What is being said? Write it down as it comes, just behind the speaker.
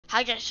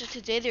Hi guys, so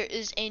today there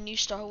is a new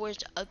Star Wars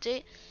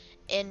update,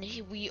 and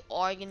we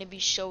are going to be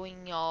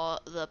showing y'all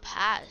the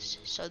pass.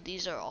 So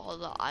these are all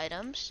the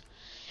items.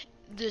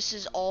 This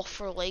is all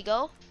for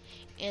Lego,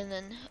 and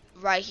then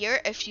right here,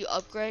 if you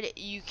upgrade it,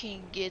 you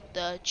can get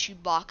the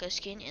Chewbacca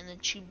skin and the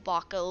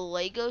Chewbacca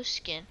Lego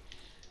skin.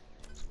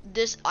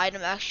 This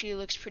item actually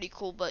looks pretty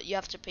cool, but you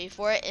have to pay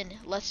for it, and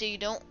let's say you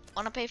don't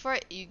want to pay for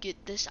it, you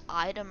get this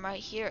item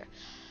right here.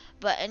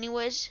 But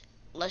anyways,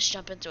 let's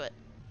jump into it.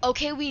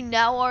 Okay, we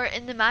now are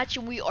in the match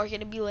and we are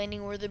going to be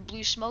landing where the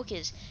blue smoke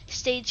is.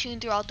 Stay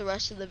tuned throughout the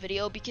rest of the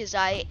video because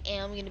I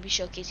am going to be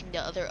showcasing the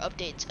other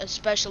updates,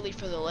 especially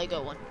for the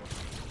Lego one.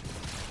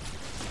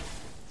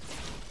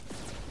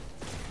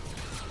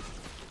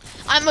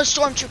 I'm a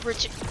stormtrooper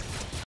too.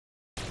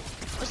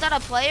 Was that a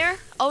player?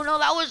 Oh no,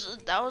 that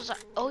was,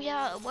 oh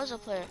yeah, it was a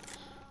player.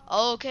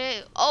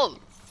 Okay, oh.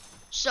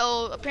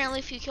 So apparently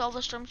if you kill all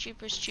the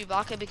stormtroopers,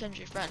 Chewbacca becomes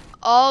your friend.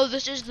 Oh,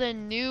 this is the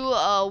new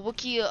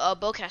Wookiee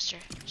bowcaster.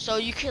 So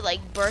you could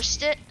like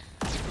burst it.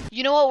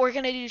 You know what we're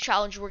gonna do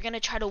challenge? We're gonna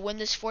try to win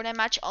this Fortnite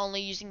match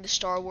only using the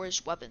Star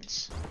Wars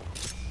weapons.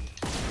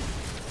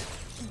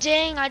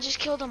 Dang, I just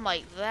killed him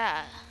like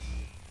that.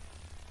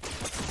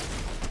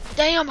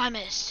 Damn, I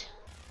missed.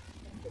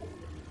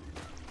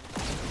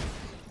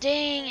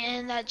 Dang,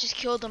 and that just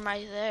killed him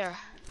right there.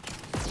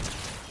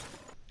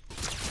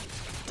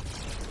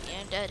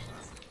 Yeah, I'm dead.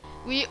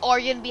 We are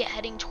going to be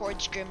heading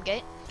towards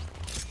Grimgate.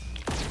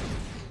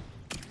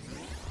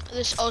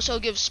 This also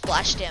gives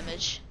splash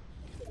damage.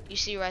 You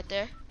see right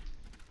there?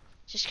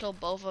 Just kill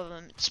both of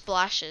them. It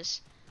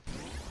splashes.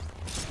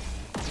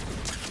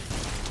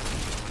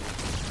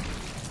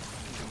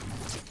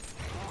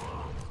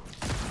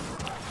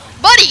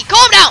 Buddy,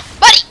 calm down!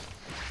 Buddy!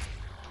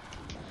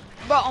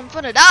 Bro, I'm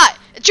gonna die.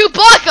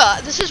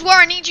 Chewbacca! This is where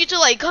I need you to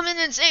like come in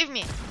and save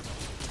me.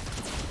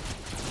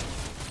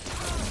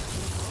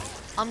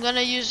 I'm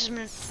gonna use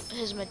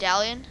his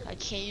medallion. I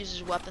can't use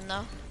his weapon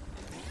though.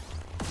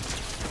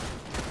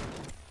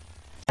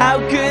 How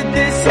could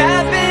this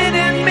happen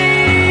to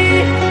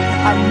me?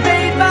 I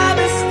made my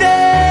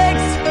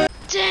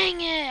mistakes.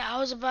 Dang it, I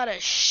was about to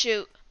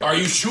shoot. Are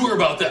you sure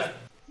about that?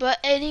 But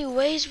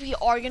anyways, we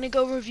are gonna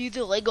go review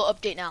the Lego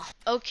update now.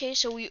 Okay,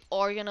 so we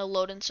are gonna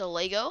load into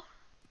Lego.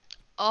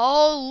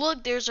 Oh,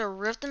 look, there's a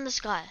rift in the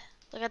sky.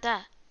 Look at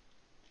that.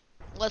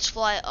 Let's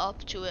fly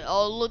up to it.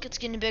 Oh, look, it's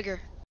getting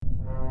bigger.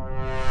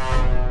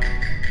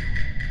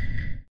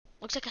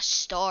 Looks like a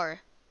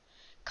star.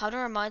 Kind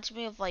of reminds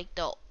me of like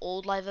the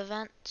old live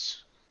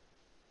events.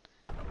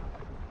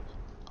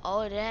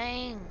 Oh,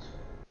 dang.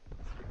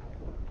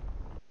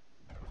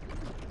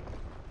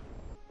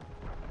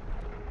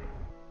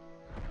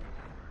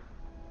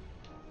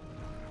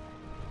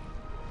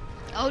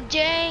 Oh,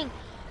 dang.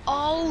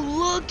 Oh,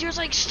 look, there's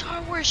like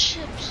Star Wars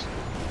ships.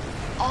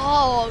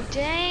 Oh,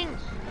 dang.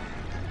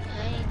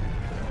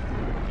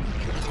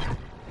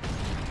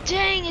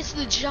 Dang, it's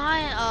the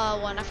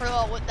giant one. I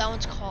forgot what that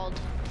one's called.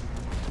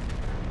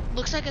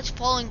 Looks like it's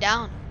falling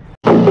down.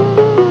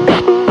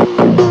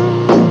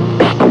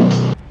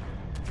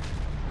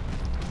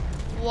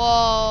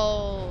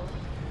 Whoa.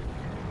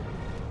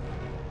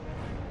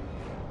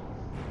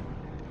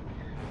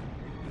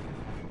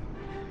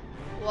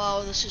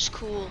 Wow, this is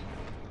cool.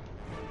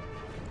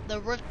 The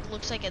rift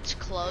looks like it's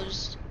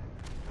closed.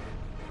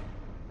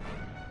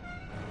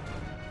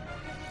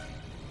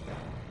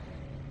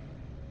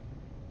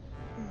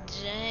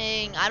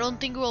 Dang, I don't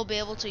think we'll be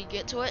able to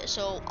get to it,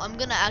 so I'm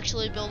gonna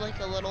actually build like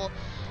a little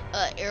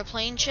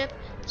airplane ship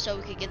so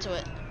we could get to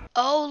it.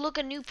 Oh, look,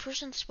 a new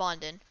person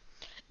spawned in.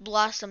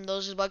 Blast them,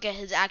 those bucket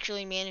has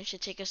actually managed to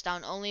take us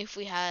down only if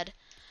we had.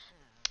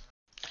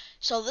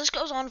 So this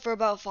goes on for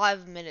about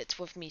 5 minutes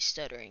with me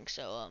stuttering,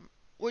 so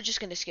we're just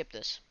gonna skip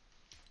this.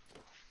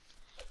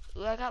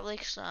 Ooh, I got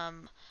like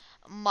some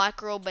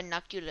micro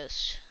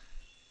binoculars.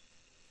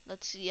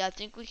 Let's see, I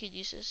think we could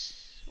use this.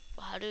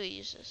 How do we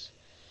use this?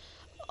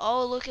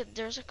 Oh, look at,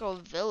 there's like a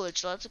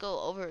village. Let's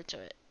go over to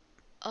it.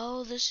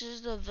 Oh, this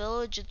is the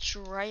village. It's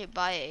right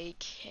by a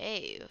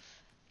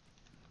cave.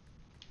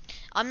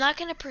 I'm not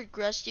going to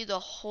progress through the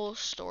whole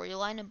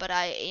storyline, but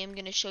I am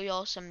going to show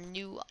y'all some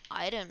new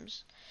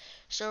items.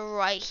 So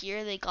right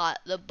here, they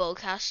got the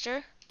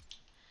bowcaster,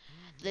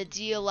 the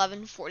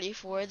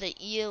D1144, the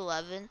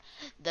E11,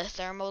 the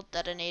thermal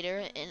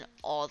detonator, and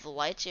all the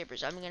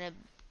lightsabers. I'm going to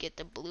get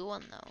the blue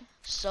one though.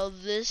 So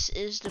this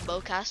is the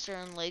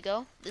bowcaster in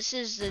Lego. This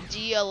is the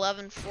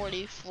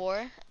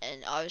D1144,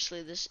 and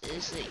obviously this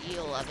is the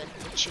E11,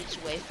 which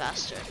shoots way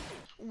faster.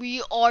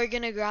 We are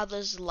gonna grab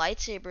this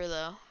lightsaber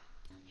though.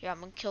 Here, I'm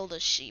gonna kill the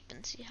sheep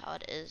and see how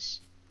it is.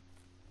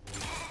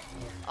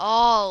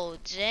 Oh,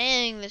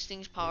 dang, this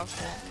thing's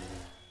powerful.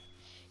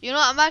 You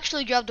know, I'm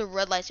actually grab the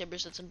red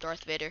lightsabers and some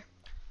Darth Vader.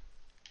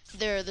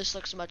 There, this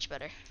looks much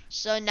better.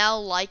 So now,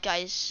 like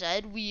I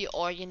said, we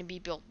are going to be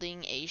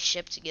building a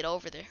ship to get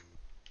over there.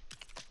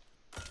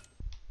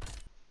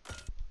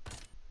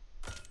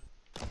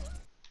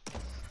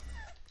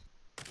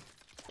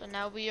 So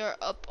now we are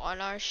up on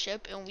our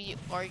ship and we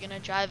are going to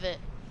drive it.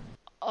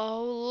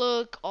 Oh,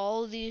 look,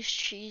 all these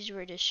trees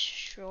were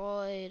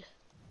destroyed.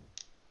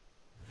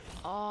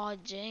 Oh,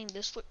 dang,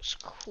 this looks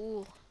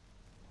cool.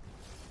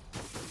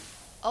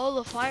 Oh,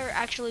 the fire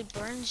actually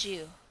burns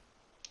you.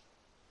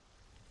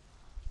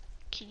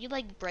 Can you,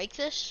 like, break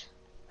this?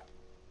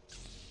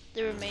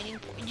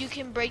 You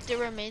can break the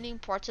remaining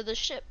parts of the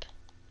ship.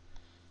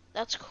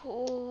 That's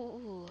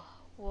cool.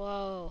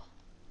 Whoa.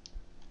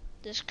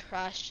 This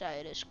crash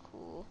site is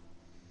cool.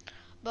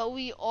 But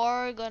we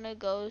are gonna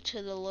go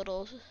to the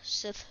little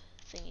Sith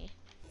thingy.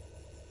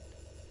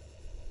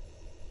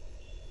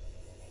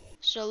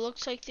 So it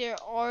looks like there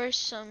are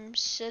some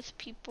Sith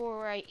people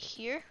right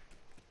here.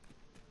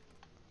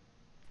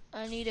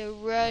 I need a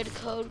red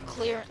code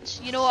clearance.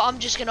 You know what? I'm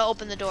just gonna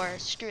open the door.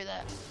 Screw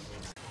that.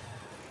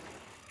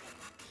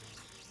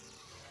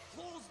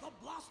 Close the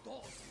blast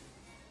doors.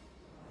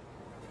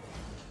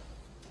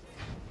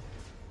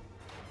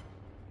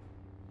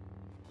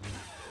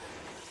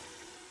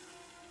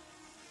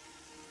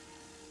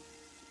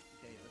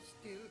 They are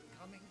still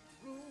coming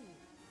through.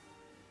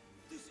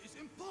 This is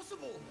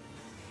impossible.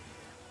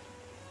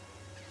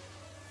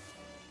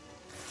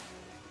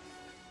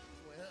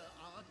 Where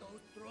are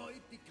those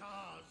droid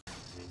cars?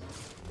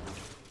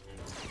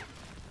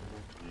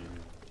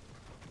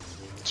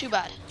 Too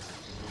bad.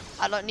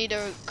 I don't need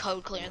a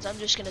code clearance. I'm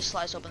just gonna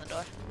slice open the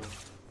door.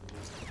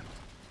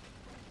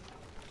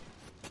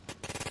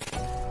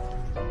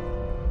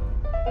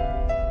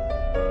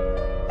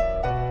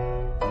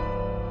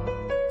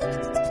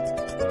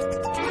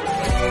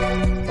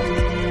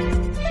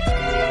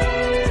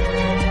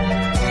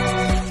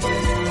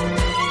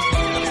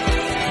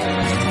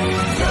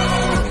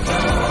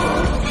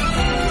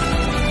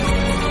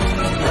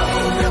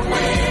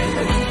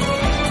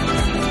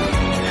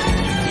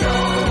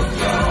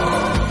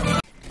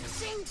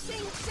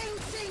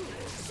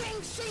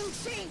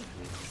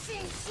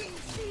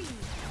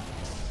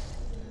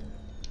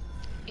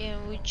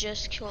 And we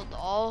just killed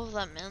all of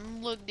them,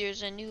 and look,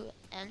 there's a new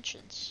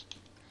entrance.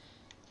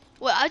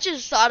 Well, I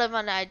just thought of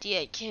an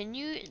idea. Can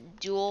you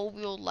dual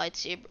wield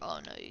lightsaber? Oh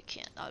no, you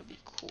can't. That would be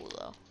cool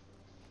though.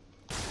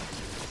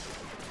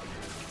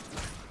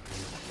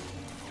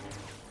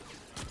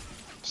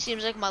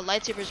 Seems like my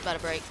lightsaber's about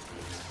to break.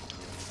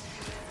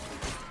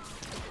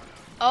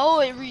 Oh,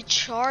 it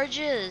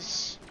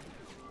recharges.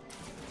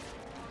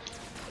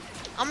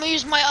 I'm gonna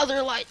use my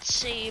other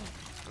lightsaber,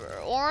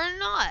 or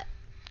not.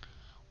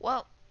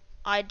 Well,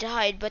 I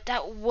died, but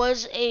that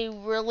was a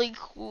really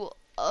cool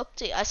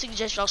update. I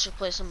suggest you also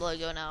play some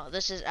Lego now.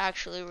 This is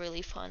actually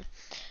really fun.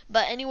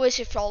 But anyways,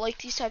 if y'all like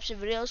these types of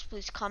videos,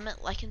 please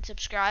comment, like, and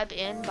subscribe,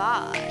 and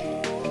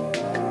bye.